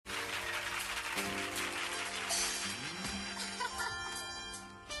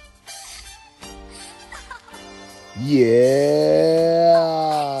Yeah,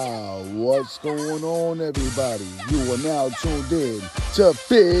 what's going on, everybody? You are now tuned in to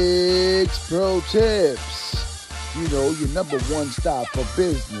Fix Pro Tips. You know, your number one stop for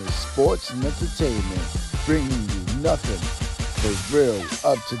business, sports, and entertainment, bringing you nothing but real,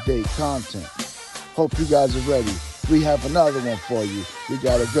 up-to-date content. Hope you guys are ready. We have another one for you. We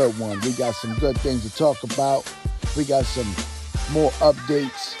got a good one. We got some good things to talk about. We got some more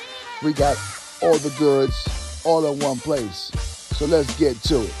updates. We got all the goods all in one place. So let's get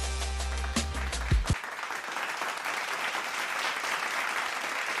to it.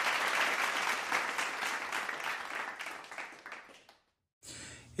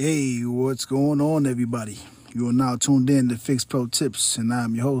 Hey, what's going on, everybody? You are now tuned in to Fix Pro Tips, and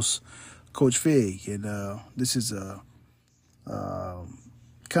I'm your host, Coach Fig. And this is a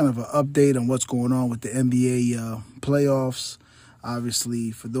kind of an update on what's going on with the NBA playoffs.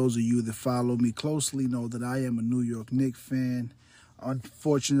 Obviously, for those of you that follow me closely, know that I am a New York Knicks fan.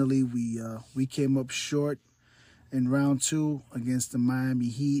 Unfortunately, we came up short in round two against the Miami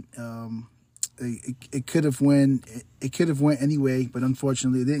Heat. It could have went anyway, but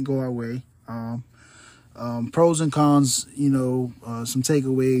unfortunately, it didn't go our way. Pros and cons, some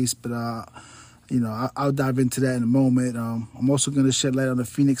takeaways, but I'll dive into that in a moment. I'm also going to shed light on the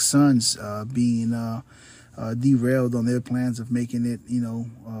Phoenix Suns being derailed on their plans of making it,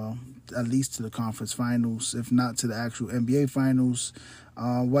 at least to the conference finals, if not to the actual NBA finals.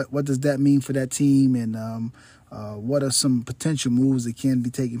 What does that mean for that team, and what are some potential moves that can be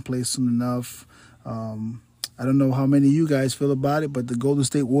taking place soon enough? I don't know how many of you guys feel about it, but the Golden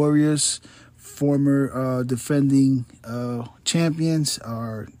State Warriors, former defending champions,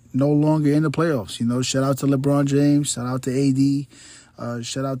 are no longer in the playoffs. Shout out to LeBron James, shout out to AD,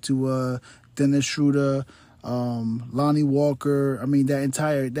 shout out to Dennis Schroeder, Lonnie Walker. I mean, that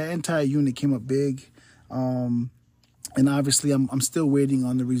entire unit came up big, and obviously I'm still waiting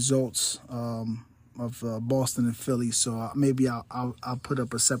on the results of Boston and Philly. So maybe I'll put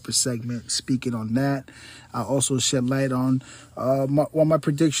up a separate segment speaking on that. I'll also shed light on what my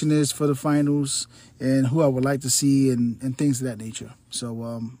prediction is for the finals and who I would like to see and things of that nature.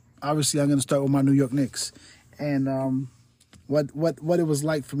 So obviously I'm going to start with my New York Knicks and what it was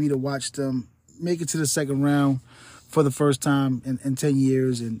like for me to watch them make it to the second round for the first time in 10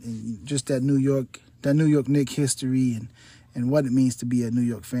 years and just that New York Knicks history and what it means to be a New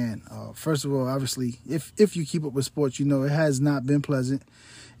York fan. First of all, obviously, if you keep up with sports, it has not been pleasant.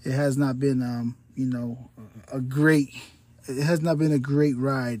 It has not been, it has not been a great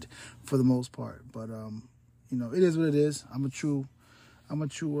ride for the most part. But, it is what it is. I'm a true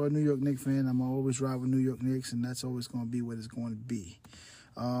New York Knicks fan. I'm always ride with New York Knicks, and that's always going to be what it's going to be.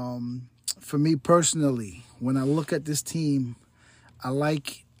 For me personally, when I look at this team, I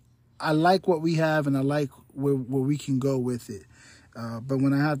like what we have, and I like where we can go with it. But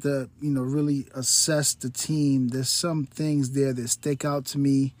when I have to, really assess the team, there's some things there that stick out to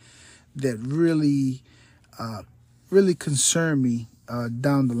me that really concern me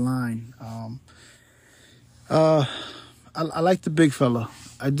down the line. I like the big fella.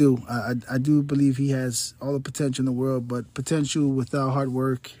 I do. I do believe he has all the potential in the world, but potential without hard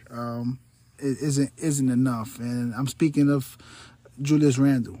work isn't enough. And I'm speaking of Julius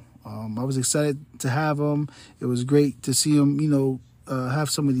Randle. I was excited to have him. It was great to see him, have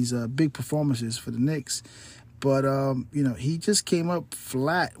some of these big performances for the Knicks. But he just came up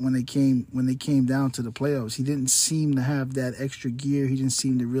flat when they came down to the playoffs. He didn't seem to have that extra gear. He didn't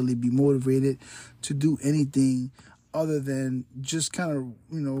seem to really be motivated to do anything other than just kind of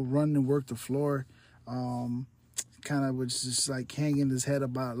run and work the floor. Kind of was just like hanging his head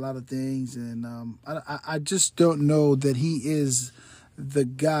about a lot of things, and I just don't know that he is the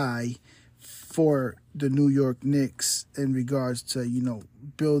guy for the New York Knicks in regards to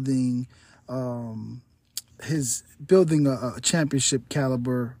building a championship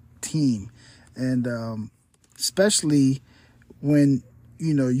caliber team, and especially when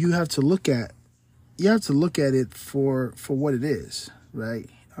you have to look at it for what it is, right?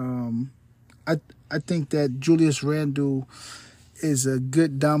 I think that Julius Randle is a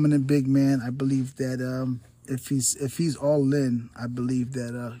good dominant big man. I believe that if he's all in, I believe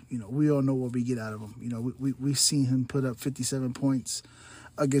that we all know what we get out of him. We've seen him put up 57 points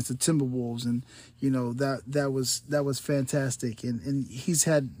against the Timberwolves, and that was fantastic. And he's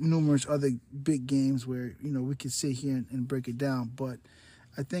had numerous other big games where we could sit here and break it down. But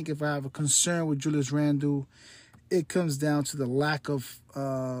I think if I have a concern with Julius Randle, it comes down to the lack of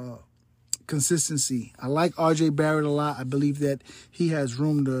consistency. I like R.J. Barrett a lot. I believe that he has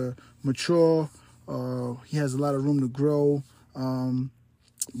room to mature. He has a lot of room to grow.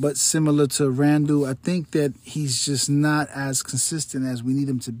 But similar to Randall, I think that he's just not as consistent as we need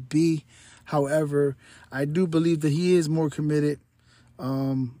him to be. However, I do believe that he is more committed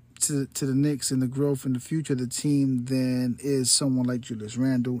to the Knicks and the growth and the future of the team than is someone like Julius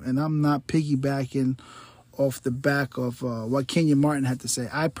Randle. And I'm not piggybacking off the back of what Kenyon Martin had to say.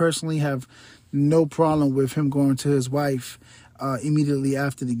 I personally have no problem with him going to his wife immediately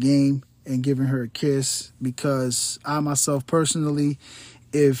after the game and giving her a kiss, because I myself personally,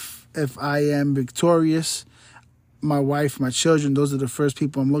 if I am victorious, my wife, my children, those are the first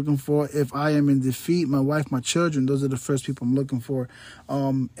people I'm looking for. If I am in defeat, my wife, my children, those are the first people I'm looking for.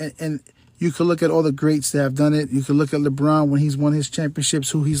 And you could look at all the greats that have done it. You could look at LeBron when he's won his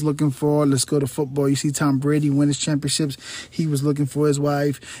championships, who he's looking for. Let's go to football. You see Tom Brady win his championships. He was looking for his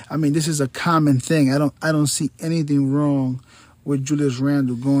wife. I mean, this is a common thing. I don't see anything wrong with Julius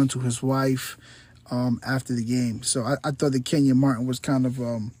Randle going to his wife after the game. So I thought that Kenyon Martin was kind of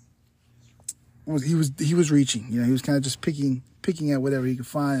he was reaching. You know, he was kind of just picking at whatever he could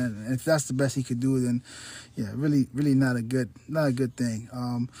find, and if that's the best he could do, then yeah, really not a good thing.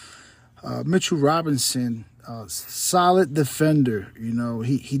 Mitchell Robinson, solid defender. You know,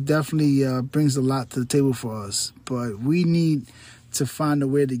 he definitely brings a lot to the table for us, but we need to find a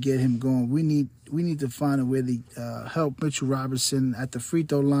way to get him going. We need to find a way to help Mitchell Robinson at the free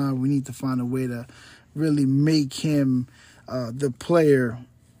throw line. We need to find a way to really make him the player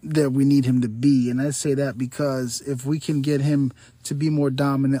that we need him to be. And I say that because if we can get him to be more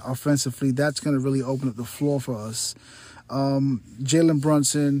dominant offensively, that's going to really open up the floor for us. Jalen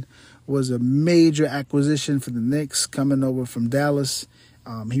Brunson was a major acquisition for the Knicks coming over from Dallas.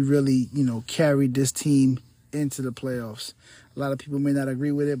 He really, carried this team into the playoffs. A lot of people may not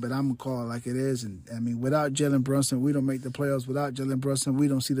agree with it, but I'm going to call it like it is. And, I mean, without Jalen Brunson, we don't make the playoffs. Without Jalen Brunson, we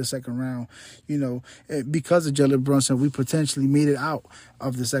don't see the second round. Because of Jalen Brunson, we potentially made it out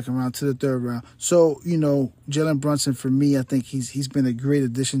of the second round to the third round. So, Jalen Brunson, for me, I think he's been a great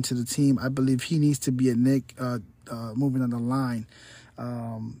addition to the team. I believe he needs to be a Knick moving on the line.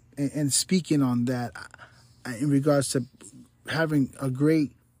 And speaking on that, in regards to having a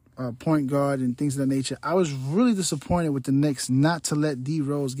great point guard and things of that nature, I was really disappointed with the Knicks not to let D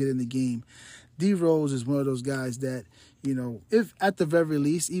Rose get in the game. D Rose is one of those guys that, if at the very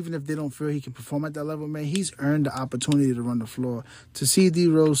least, even if they don't feel he can perform at that level, man, he's earned the opportunity to run the floor. To see D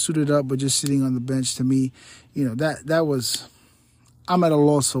Rose suited up but just sitting on the bench, to me, that was, I'm at a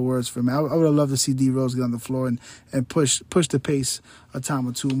loss for words for him. I would have loved to see D Rose get on the floor and push the pace a time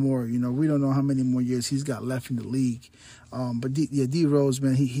or two more. We don't know how many more years he's got left in the league. But D Rose,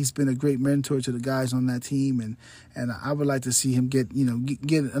 man, he's been a great mentor to the guys on that team, and I would like to see him get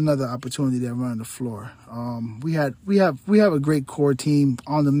another opportunity to run the floor. We have a great core team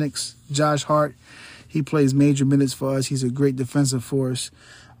on the Knicks. Josh Hart, he plays major minutes for us. He's a great defensive force.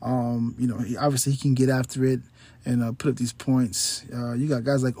 Obviously he can get after it and put up these points. You got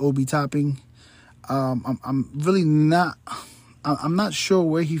guys like Obi Toppin. I'm not sure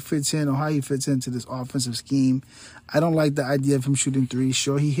where he fits in or how he fits into this offensive scheme. I don't like the idea of him shooting three.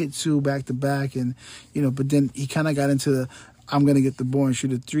 Sure, he hit two back-to-back, and but then he kind of got into the I'm going to get the ball and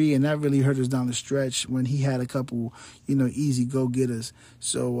shoot a three, and that really hurt us down the stretch when he had a couple, easy go-getters.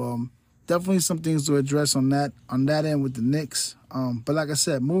 So definitely some things to address on that end with the Knicks. But like I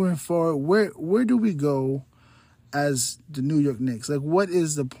said, moving forward, where do we go as the New York Knicks? Like, what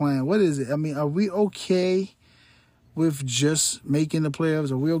is the plan? What is it? I mean, are we okay with just making the playoffs?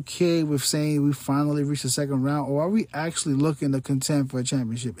 Are we okay with saying we finally reached the second round? Or are we actually looking to contend for a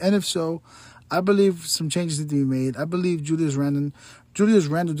championship? And if so, I believe some changes need to be made. I believe Julius Randle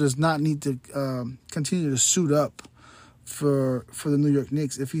does not need to continue to suit up for the New York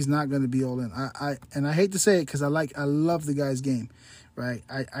Knicks if he's not going to be all in. I hate to say it because I love the guy's game, right?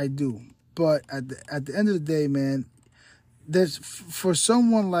 I do. But at the end of the day, man, there's for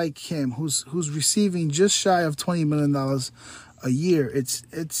someone like him who's receiving just shy of $20 million a year,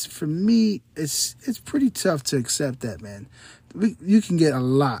 it's for me, it's pretty tough to accept that, man. You can get a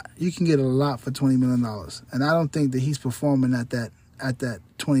lot. You can get a lot for $20 million, and I don't think that he's performing at that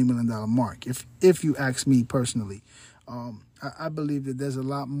 $20 million mark. If you ask me personally, I believe that there's a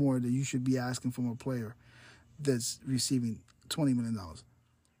lot more that you should be asking from a player that's receiving $20 million.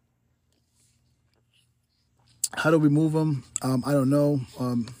 How do we move him? I don't know.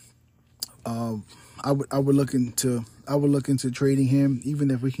 I would look into trading him,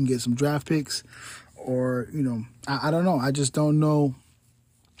 even if we can get some draft picks, or I don't know. I just don't know.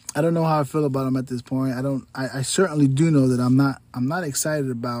 I don't know how I feel about him at this point. I certainly do know that I'm not excited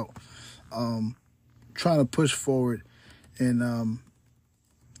about trying to push forward and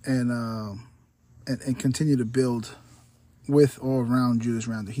continue to build with or around Julius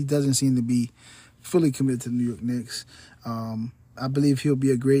Randle. He doesn't seem to be fully committed to the New York Knicks. I believe he'll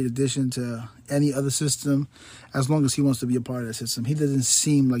be a great addition to any other system as long as he wants to be a part of that system. He doesn't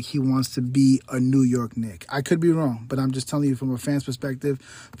seem like he wants to be a New York Knick. I could be wrong, but I'm just telling you from a fan's perspective,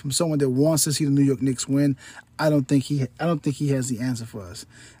 from someone that wants to see the New York Knicks win, I don't think he has the answer for us.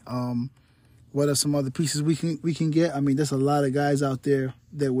 What are some other pieces we can get? I mean, there's a lot of guys out there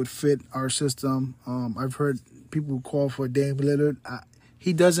that would fit our system. I've heard people call for Dame Lillard.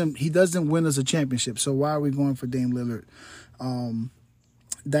 He doesn't win us a championship, so why are we going for Dame Lillard?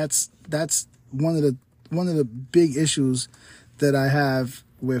 That's one of the big issues that I have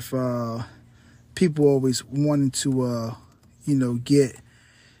with people always wanting to get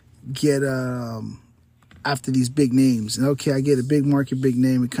after these big names. And okay, I get a big market, big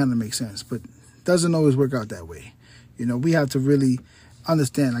name, it kind of makes sense, but it doesn't always work out that way. We have to really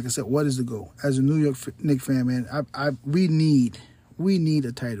understand, like I said, what is the goal? As a New York Knicks fan, man, we need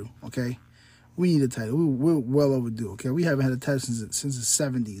a title, okay? We need a title. We're well overdue, okay? We haven't had a title since the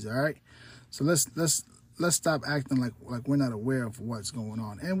 70s, all right? So let's stop acting like we're not aware of what's going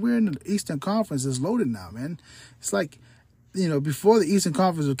on. And we're in the Eastern Conference. It's loaded now, man. It's like, before the Eastern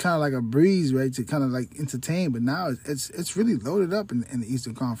Conference was kind of like a breeze, right, to kind of like entertain, but now it's really loaded up in the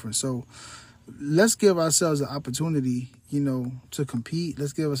Eastern Conference. So let's give ourselves an opportunity, to compete.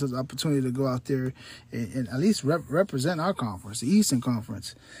 Let's give ourselves an opportunity to go out there and at least represent our conference, the Eastern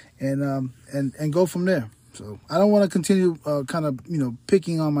Conference, and go from there. So I don't want to continue kind of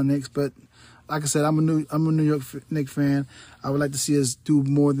picking on my Knicks, but like I said, I'm a New York Knicks fan. I would like to see us do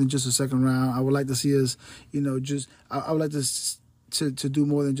more than just a second round. I would like to see us, I would like to do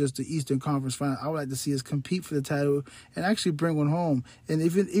more than just the Eastern Conference final. I would like to see us compete for the title and actually bring one home. And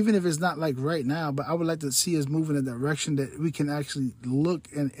even if it's not like right now, but I would like to see us move in a direction that we can actually look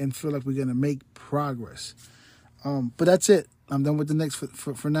and feel like we're going to make progress. But that's it. I'm done with the Knicks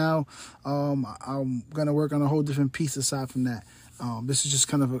for now. I'm going to work on a whole different piece aside from that. This is just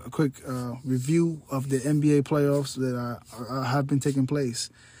kind of a quick review of the NBA playoffs that have been taking place.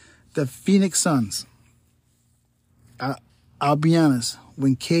 The Phoenix Suns. I'll be honest.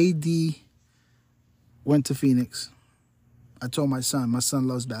 When KD went to Phoenix, I told my son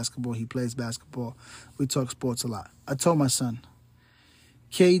loves basketball. He plays basketball. We talk sports a lot. I told my son,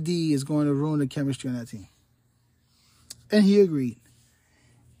 KD is going to ruin the chemistry on that team. And he agreed.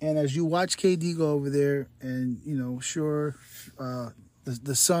 And as you watch KD go over there and,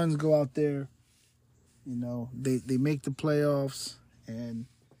 the Suns go out there, they make the playoffs.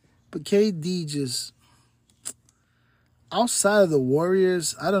 But KD just, outside of the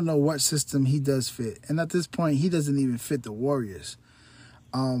Warriors, I don't know what system he does fit. And at this point, he doesn't even fit the Warriors.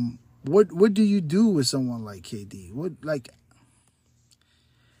 What do you do with someone like KD?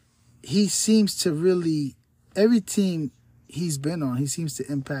 He seems to really, every team he's been on, he seems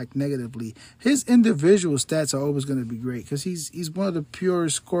to impact negatively. His individual stats are always going to be great because he's one of the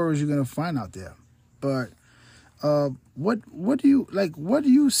purest scorers you're going to find out there. But what do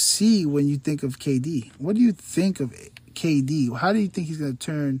you see when you think of KD? What do you think of KD? How do you think he's going to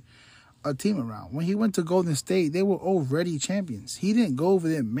turn a team around? When he went to Golden State, they were already champions. He didn't go over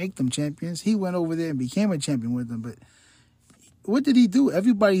there and make them champions. He went over there and became a champion with them, but what did he do?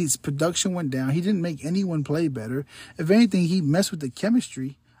 Everybody's production went down. He didn't make anyone play better. If anything, he messed with the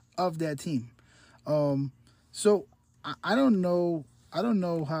chemistry of that team. So I don't know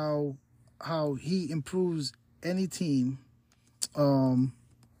how he improves any team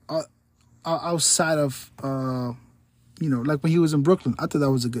outside of like when he was in Brooklyn. I thought that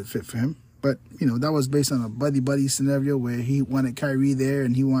was a good fit for him. But, that was based on a buddy-buddy scenario where he wanted Kyrie there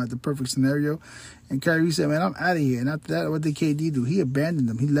and he wanted the perfect scenario. And Kyrie said, man, I'm out of here. And after that, what did KD do? He abandoned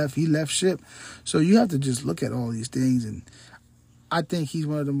them. He left ship. So you have to just look at all these things. And I think he's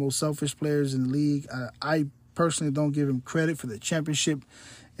one of the most selfish players in the league. I personally don't give him credit for the championship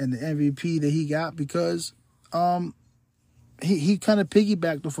and the MVP that he got because he kind of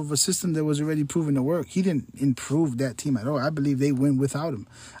piggybacked off of a system that was already proven to work. He didn't improve that team at all. I believe they win without him.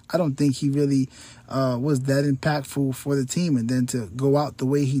 I don't think he really was that impactful for the team. And then to go out the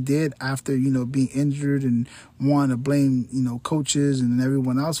way he did after, being injured and wanting to blame, coaches and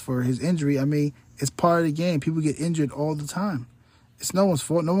everyone else for his injury. I mean, it's part of the game. People get injured all the time. It's no one's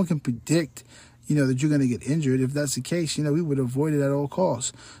fault. No one can predict, that you're going to get injured. If that's the case, we would avoid it at all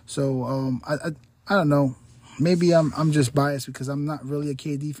costs. So I don't know. Maybe I'm just biased because I'm not really a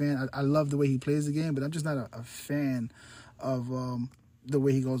KD fan. I love the way he plays the game, but I'm just not a fan of the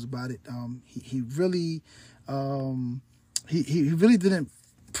way he goes about it. He really didn't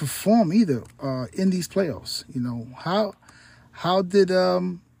perform either in these playoffs. How did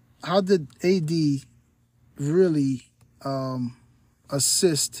AD really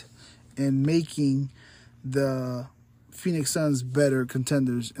assist in making the Phoenix Suns better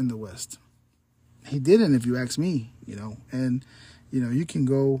contenders in the West. He didn't, if you ask me, and you can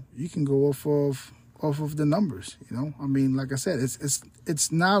go off of the numbers, I mean, like I said,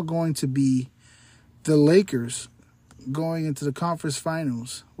 it's now going to be the Lakers going into the conference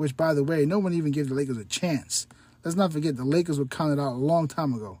finals, which, by the way, no one even gave the Lakers a chance. Let's not forget the Lakers were counted out a long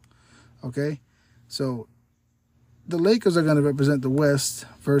time ago. Okay, so the Lakers are going to represent the West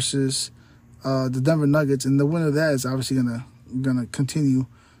versus the Denver Nuggets, and the winner of that is obviously gonna continue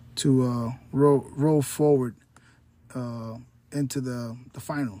to roll forward into the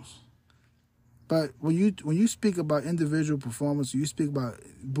finals. But when you speak about individual performance, you speak about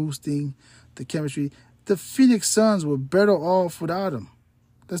boosting the chemistry, the Phoenix Suns were better off without him.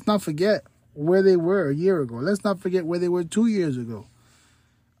 Let's not forget where they were a year ago. Let's not forget where they were 2 years ago.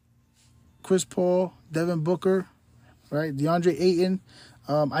 Chris Paul, Devin Booker, right? DeAndre Ayton.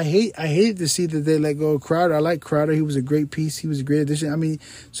 I hated to see that they let go of Crowder. I like Crowder. He was a great piece. He was a great addition. I mean,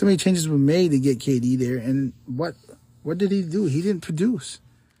 so many changes were made to get KD there. And what did he do? He didn't produce.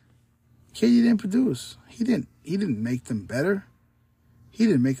 KD didn't produce. He didn't make them better. He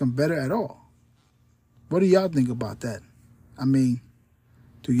didn't make them better at all. What do y'all think about that? I mean,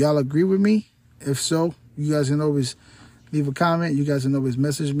 do y'all agree with me? If so, you guys can always leave a comment. You guys can always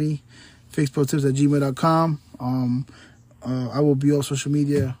message me, fixprotips@gmail.com. I will be on social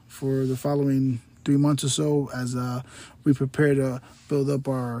media for the following 3 months or so as we prepare to build up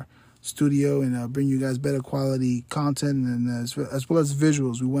our studio and bring you guys better quality content, and as well as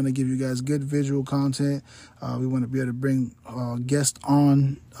visuals. We want to give you guys good visual content. We want to be able to bring guests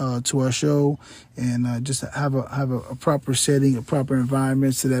on to our show and just have a proper setting, a proper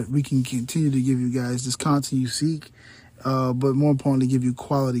environment, so that we can continue to give you guys this content you seek. But more importantly, give you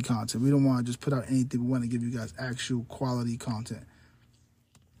quality content. We don't want to just put out anything. We want to give you guys actual quality content.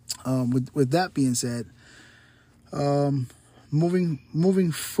 With that being said,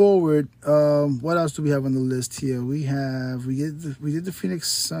 moving forward, what else do we have on the list here? We did the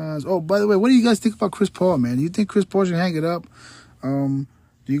Phoenix Suns. Oh, by the way, what do you guys think about Chris Paul, man? Do you think Chris Paul should hang it up? Do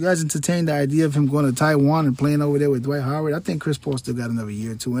you guys entertain the idea of him going to Taiwan and playing over there with Dwight Howard? I think Chris Paul still got another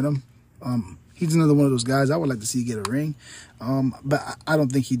year or two in him. He's another one of those guys I would like to see get a ring. But I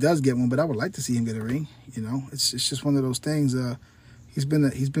don't think he does get one, but I would like to see him get a ring. It's just one of those things. He's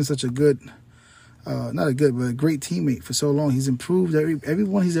been such a good, not a good, but a great teammate for so long. He's improved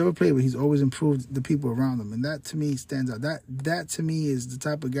everyone he's ever played with. He's always improved the people around him, and that to me stands out. That to me is the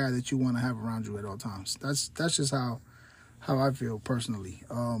type of guy that you want to have around you at all times. That's just how I feel personally.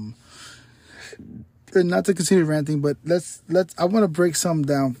 And not to continue ranting, but I want to break something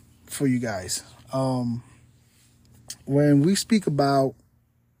down for you guys. When we speak about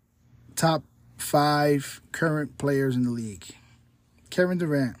top 5 current players in the league, Kevin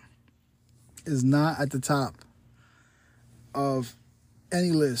Durant is not at the top of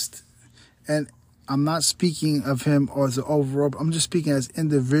any list. And I'm not speaking of him as an overall, I'm just speaking as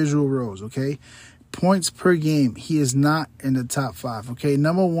individual roles, okay? Points per game, he is not in the top 5, okay?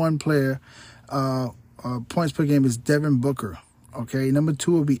 Number 1 player, points per game is Devin Booker, okay? Number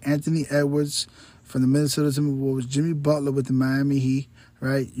 2 will be Anthony Edwards from the Minnesota Timberwolves, Jimmy Butler with the Miami Heat,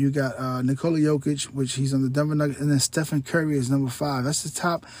 right? You got Nikola Jokic, which he's on the Denver Nuggets, and then Stephen Curry is number 5. That's the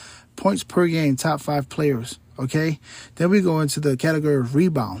top points per game, top 5 players, okay? Then we go into the category of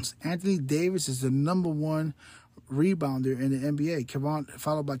rebounds. Anthony Davis is the number 1 rebounder in the NBA,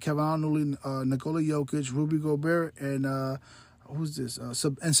 followed by Kevin Arnold, Nikola Jokic, Rudy Gobert, and who's this? And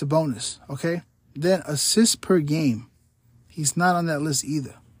Sabonis, okay? Then assists per game. He's not on that list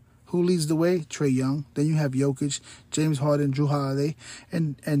either. Who leads the way? Trae Young. Then you have Jokic, James Harden, Drew Holiday,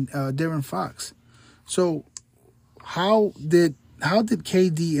 and De'Aaron Fox. So how did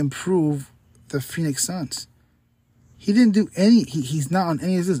KD improve the Phoenix Suns? He didn't do any. He's not on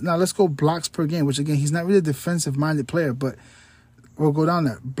any of this. Now let's go blocks per game, which again he's not really a defensive-minded player, but we'll go down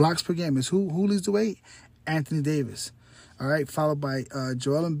there. Blocks per game is who leads the way? Anthony Davis. All right, followed by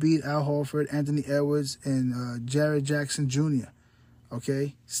Joel Embiid, Al Horford, Anthony Edwards, and Jared Jackson Jr.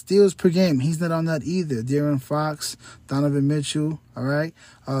 Okay, steals per game, he's not on that either. De'Aaron Fox, Donovan Mitchell, all right,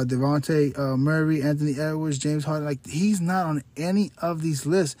 Devontae Murray, Anthony Edwards, James Harden, like he's not on any of these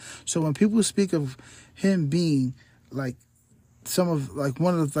lists. So when people speak of him being like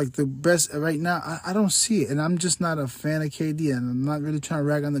one of the best right now, I don't see it, and I'm just not a fan of KD, and I'm not really trying to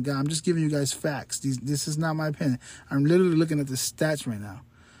rag on the guy. I'm just giving you guys facts. This is not my opinion. I'm literally looking at the stats right now.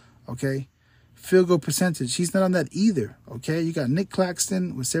 Okay. field goal percentage, he's not on that either. Okay, you got Nick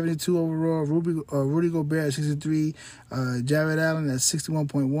Claxton with 72 overall, Rudy Gobert at 63, Jared Allen at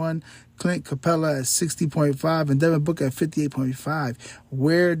 61.1, Clint Capella at 60.5, and Devin Booker at 58.5.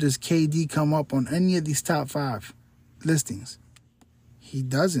 Where does KD come up on any of these top 5 listings? He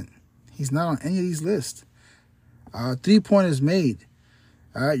doesn't. He's not on any of these lists. 3-pointers made.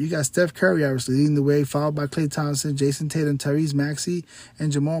 All right, you got Steph Curry obviously leading the way, followed by Klay Thompson, Jason Tatum, Tyrese Maxey, and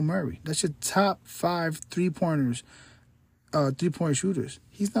Jamal Murray. That's your top 5 3-pointers, 3-point shooters.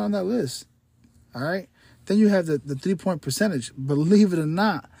 He's not on that list. All right. Then you have the 3-point percentage. Believe it or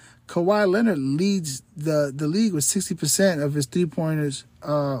not, Kawhi Leonard leads the league with 60% of his 3-pointers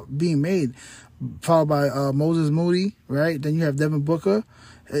being made, followed by Moses Moody. Right. Then you have Devin Booker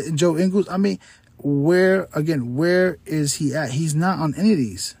and Joe Ingles. I mean, where is he at? He's not on any of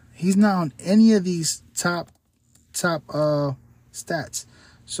these. He's not on any of these top stats.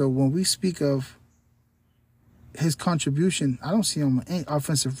 So when we speak of his contribution, I don't see him on any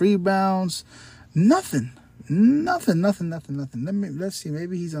offensive rebounds, nothing. Let's see.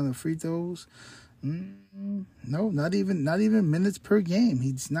 Maybe he's on the free throws. No, not even minutes per game.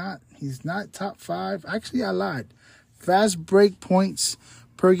 He's not top 5. Actually, I lied. Fast break points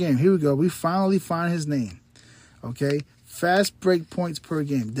per game. Here we go. We finally find his name. Okay. Fast break points per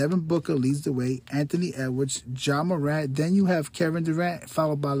game. Devin Booker leads the way. Anthony Edwards, Ja Morant. Then you have Kevin Durant,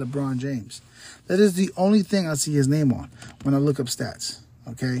 followed by LeBron James. That is the only thing I see his name on when I look up stats.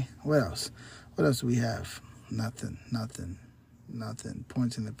 Okay. What else? What else do we have? Nothing.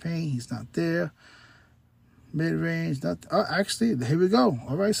 Points in the paint. He's not there. Mid-range, not. Oh, actually, here we go.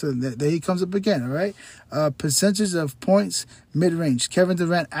 All right, so there he comes up again. All right, percentage of points, mid-range. Kevin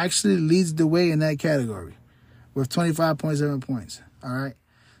Durant actually leads the way in that category with 25.7 points. All right,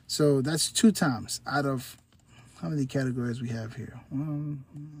 so that's 2 times out of how many categories we have here.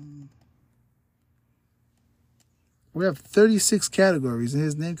 We have 36 categories, and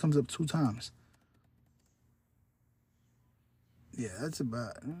his name comes up 2 times. Yeah, that's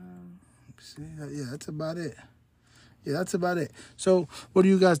about. Yeah, that's about it. So, what do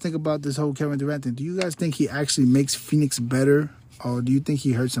you guys think about this whole Kevin Durant thing? Do you guys think he actually makes Phoenix better, or do you think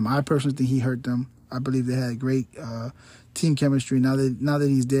he hurts them? I personally think he hurt them. I believe they had great team chemistry. Now that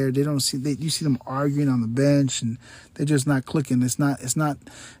he's there, you see them arguing on the bench, and they're just not clicking. It's not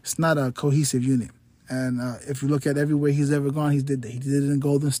a cohesive unit. And if you look at everywhere he's ever gone, he did it in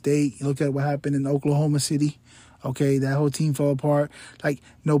Golden State. You look at what happened in Oklahoma City. Okay, that whole team fell apart. Like,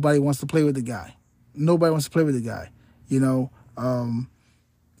 nobody wants to play with the guy. You know,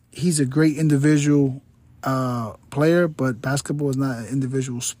 he's a great individual player, but basketball is not an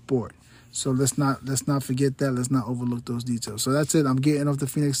individual sport. So let's not forget that. Let's not overlook those details. So that's it. I'm getting off the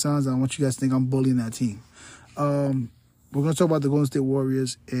Phoenix Suns. I want you guys to think I'm bullying that team. We're going to talk about the Golden State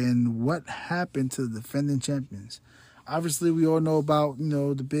Warriors and what happened to the defending champions. Obviously, we all know about,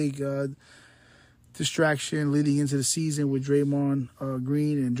 the big distraction leading into the season with Draymond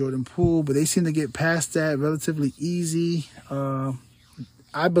Green and Jordan Poole, but they seem to get past that relatively easy.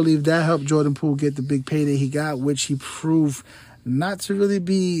 I believe that helped Jordan Poole get the big payday he got, which he proved not to really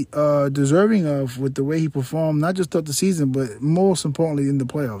be deserving of with the way he performed, not just throughout the season, but most importantly in the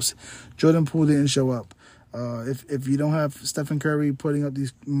playoffs. Jordan Poole didn't show up. If you don't have Stephen Curry putting up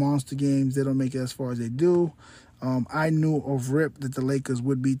these monster games, they don't make it as far as they do. I knew of rip that the Lakers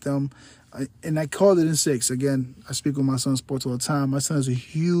would beat them. And I called it in 6. Again, I speak with my son sports all the time. My son is a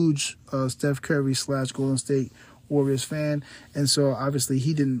huge Steph Curry / Golden State Warriors fan. And so, obviously,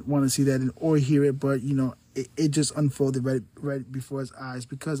 he didn't want to see that or hear it. But, it just unfolded right before his eyes.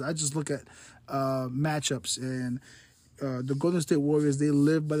 Because I just look at matchups. And the Golden State Warriors, they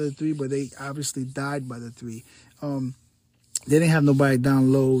live by the 3, but they obviously died by the 3. They didn't have nobody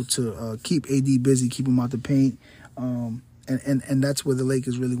down low to keep AD busy, keep him out the paint. And that's where the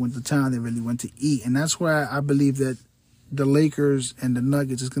Lakers really went to town. They really went to eat. And that's why I believe that the Lakers and the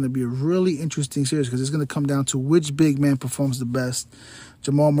Nuggets is going to be a really interesting series because it's going to come down to which big man performs the best.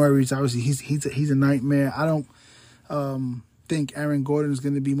 Jamal Murray, obviously, he's a nightmare. I don't think Aaron Gordon is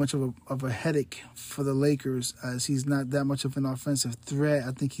going to be much of a headache for the Lakers as he's not that much of an offensive threat.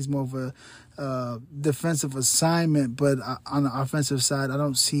 I think he's more of a defensive assignment. But on the offensive side, I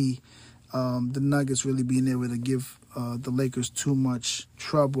don't see the Nuggets really being able to give the Lakers too much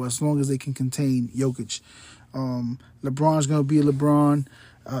trouble as long as they can contain Jokic. LeBron's going to be LeBron.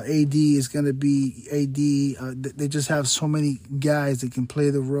 AD is going to be AD. They just have so many guys that can play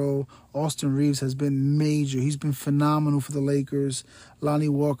the role. Austin Reeves has been major. He's been phenomenal for the Lakers. Lonnie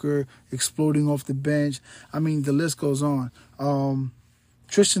Walker exploding off the bench. I mean, the list goes on.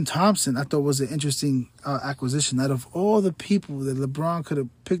 Tristan Thompson, I thought, was an interesting acquisition. Out of all the people that LeBron could have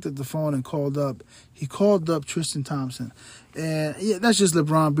picked up the phone and called up, he called up Tristan Thompson. And yeah, that's just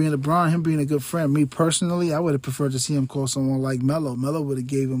LeBron being LeBron, him being a good friend. Me personally, I would have preferred to see him call someone like Melo. Melo would have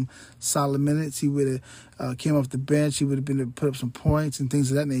gave him solid minutes. He would have came off the bench. He would have been able to put up some points and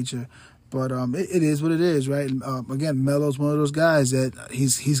things of that nature. But it is what it is, right? Again, Melo's one of those guys that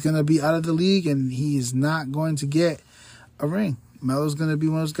he's going to be out of the league and he is not going to get a ring. Melo's going to be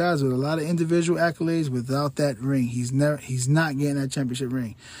one of those guys with a lot of individual accolades without that ring. He's not getting that championship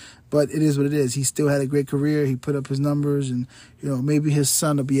ring. But it is what it is. He still had a great career. He put up his numbers, and maybe his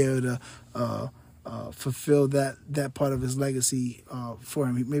son will be able to fulfill that part of his legacy for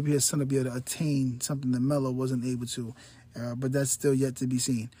him. Maybe his son will be able to attain something that Melo wasn't able to. But that's still yet to be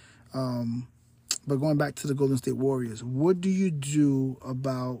seen. But going back to the Golden State Warriors, what do you do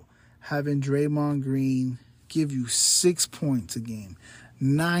about having Draymond Green give you 6 points a game,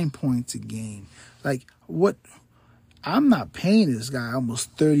 9 points a game? Like, what? I'm not paying this guy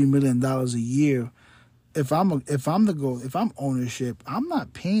almost $30 million a year. If I'm ownership, I'm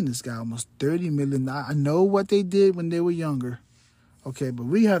not paying this guy almost $30 million. I know what they did when they were younger, okay, but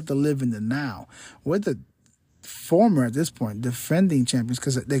we have to live in the now. We're the former, at this point, defending champions,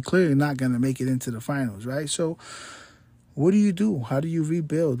 because they're clearly not going to make it into the finals, right? So what do you do? How do you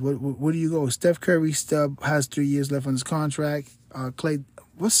rebuild? Where do you go? Steph Curry has 3 years left on his contract. Clay,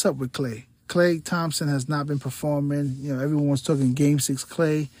 what's up with Clay? Clay Thompson has not been performing. Everyone was talking Game 6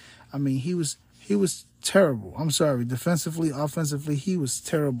 Clay. I mean, he was terrible. I'm sorry. Defensively, offensively, he was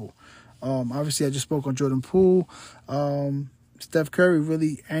terrible. Obviously, I just spoke on Jordan Poole. Steph Curry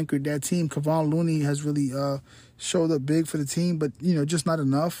really anchored that team. Kevon Looney has really showed up big for the team, but, just not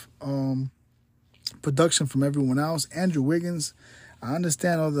enough production from everyone else. Andrew Wiggins, I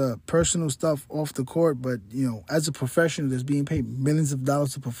understand all the personal stuff off the court, but, as a professional that's being paid millions of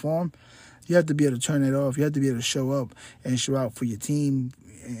dollars to perform, you have to be able to turn it off. You have to be able to show up and show out for your team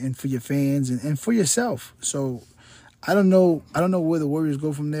and for your fans and for yourself. So I don't know where the Warriors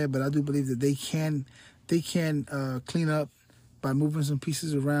go from there, but I do believe that they can clean up by moving some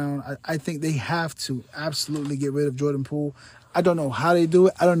pieces around. I think they have to absolutely get rid of Jordan Poole. I don't know how they do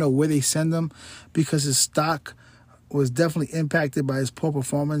it. I don't know where they send them, because his stock was definitely impacted by his poor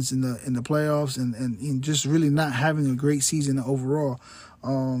performance in the playoffs and just really not having a great season overall.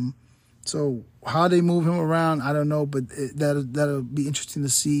 So how they move him around, I don't know, but that'll be interesting to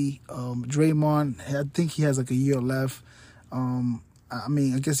see. Draymond, I think he has like a year left. I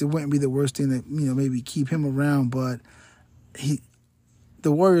mean, I guess it wouldn't be the worst thing to maybe keep him around, but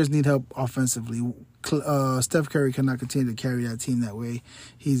the Warriors need help offensively. Steph Curry cannot continue to carry that team that way.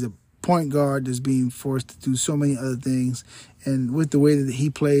 He's a point guard that's being forced to do so many other things, and with the way that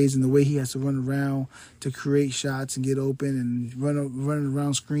he plays and the way he has to run around to create shots and get open and running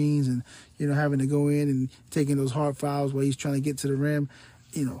around screens and having to go in and taking those hard fouls while he's trying to get to the rim,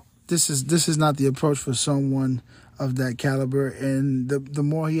 this is not the approach for someone of that caliber. And the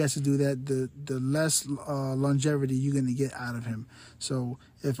more he has to do that, the less longevity you're going to get out of him. So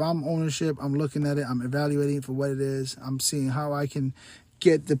if I'm ownership, I'm looking at it, I'm evaluating it for what it is. I'm seeing how I can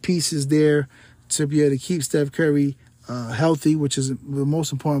get the pieces there to be able to keep Steph Curry healthy, which is the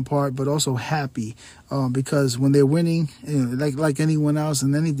most important part, but also happy, because when they're winning, like anyone else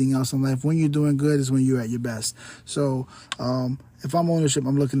and anything else in life, when you're doing good is when you're at your best. So if I'm ownership,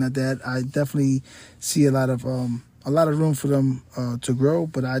 I'm looking at that. I definitely see a lot of room for them to grow,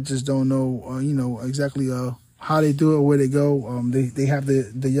 but I just don't know exactly how they do it, where they go. They have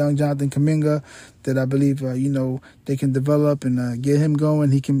the young Jonathan Kuminga that I believe they can develop and get him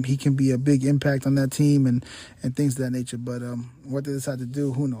going. He can be a big impact on that team and things of that nature. But what they decide to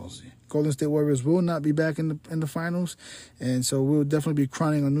do, who knows? Golden State Warriors will not be back in the finals, and so we'll definitely be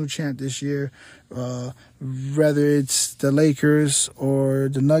crowning a new champ this year, whether it's the Lakers or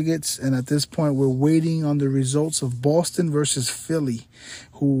the Nuggets. And at this point, we're waiting on the results of Boston versus Philly,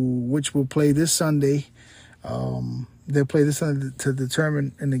 which will play this Sunday. They'll play this Sunday to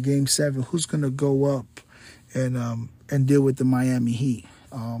determine in the Game 7 who's going to go up and deal with the Miami Heat.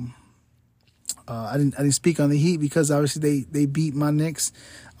 I didn't speak on the Heat because obviously they beat my Knicks.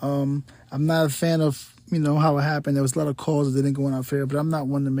 I'm not a fan of how it happened. There was a lot of calls that didn't go in our favor, but I'm not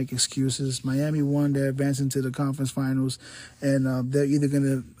one to make excuses. Miami won. They're advancing to the conference finals, and they're either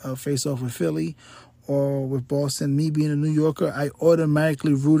going to face off with Philly or with Boston. Me being a New Yorker, I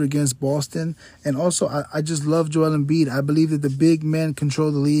automatically root against Boston. And also, I just love Joel Embiid. I believe that the big men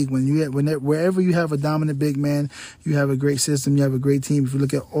control the league. Wherever you have a dominant big man, you have a great system, you have a great team. If you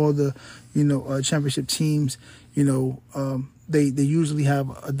look at all the championship teams, they usually have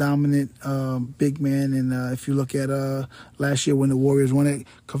a dominant big man. And if you look at last year when the Warriors won it,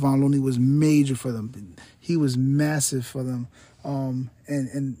 Kevon Looney was major for them. He was massive for them.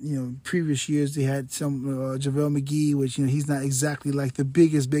 And you know, previous years they had some JaVale McGee, which, you know, he's not exactly like the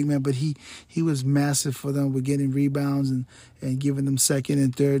biggest big man, but he was massive for them with getting rebounds and giving them second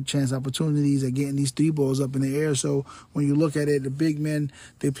and third chance opportunities and getting these 3 balls up in the air. So when you look at it, the big men,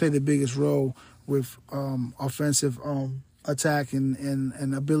 they play the biggest role with offensive attack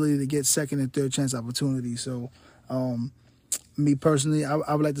and ability to get second and third chance opportunities. So me personally, I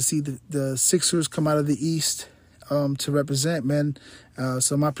would like to see the Sixers come out of the East to represent, man.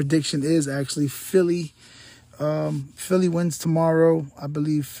 So my prediction is actually Philly. Philly wins tomorrow. I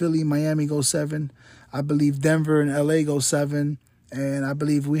believe Philly, Miami go 7. I believe Denver and LA go 7. And I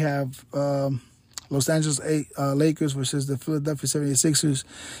believe we have Los Angeles Lakers versus the Philadelphia 76ers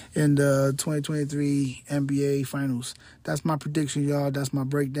in the 2023 NBA Finals. That's my prediction, y'all. That's my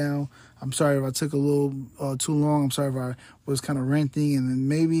breakdown. I'm sorry if I took a little too long. I'm sorry if I was kind of ranting. And then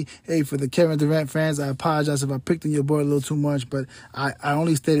maybe, hey, for the Kevin Durant fans, I apologize if I picked on your boy a little too much. But I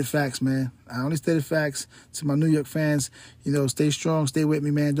only stated facts, man. I only stated facts. To my New York fans, you know, stay strong, stay with me,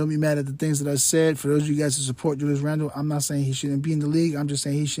 man. Don't be mad at the things that I said. For those of you guys who support Julius Randle, I'm not saying he shouldn't be in the league. I'm just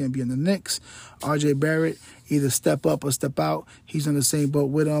saying he shouldn't be in the Knicks. RJ Barrett, either step up or step out. He's on the same boat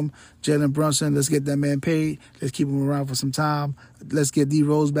with him. Jalen Brunson, let's get that man paid. Let's keep him around for some time. Let's get D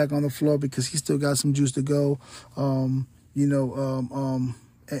Rose back on the floor because he still got some juice to go.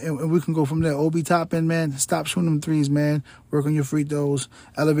 And we can go from there. Obi Toppin, man, stop shooting them threes, man. Work on your free throws,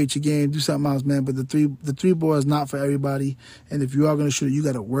 elevate your game, do something else, man. But the three ball is not for everybody. And if you are gonna shoot it, you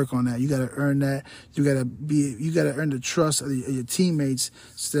got to work on that. You got to earn that. You got to earn the trust of your teammates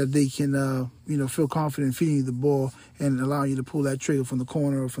so that they can feel confident feeding you the ball and allowing you to pull that trigger from the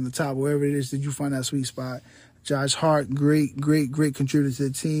corner or from the top, wherever it is that you find that sweet spot. Josh Hart, great contributor to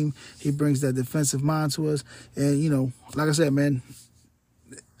the team. He brings that defensive mind to us. And, you know, like I said, man,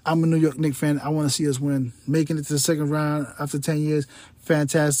 I'm a New York Knicks fan. I want to see us win. Making it to the second round after 10 years,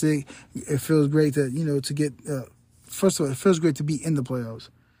 fantastic. It feels great to, you know, to get, first of all, it feels great to be in the playoffs.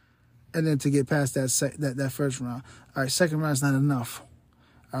 And then to get past that first round. All right, second round's not enough.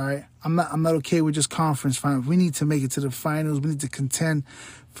 All right, I'm not okay with just conference finals. We need to make it to the finals. We need to contend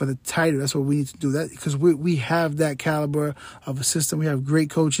for the title. That's what we need to do. That because we have that caliber of a system. We have great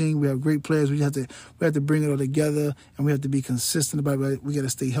coaching. We have great players. We have to bring it all together, and we have to be consistent about it. We got to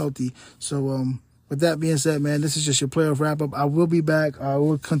stay healthy. So with that being said, man, this is just your playoff wrap up. I will be back. I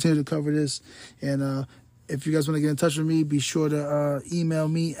will continue to cover this, and if you guys want to get in touch with me, be sure to email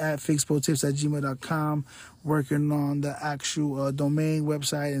me at fakespotips@gmail.com. Working on the actual domain,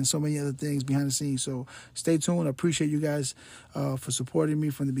 website, and so many other things behind the scenes. So stay tuned. I appreciate you guys for supporting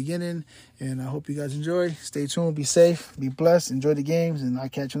me from the beginning, and I hope you guys enjoy. Stay tuned. Be safe. Be blessed. Enjoy the games, and I'll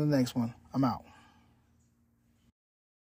catch you on the next one. I'm out.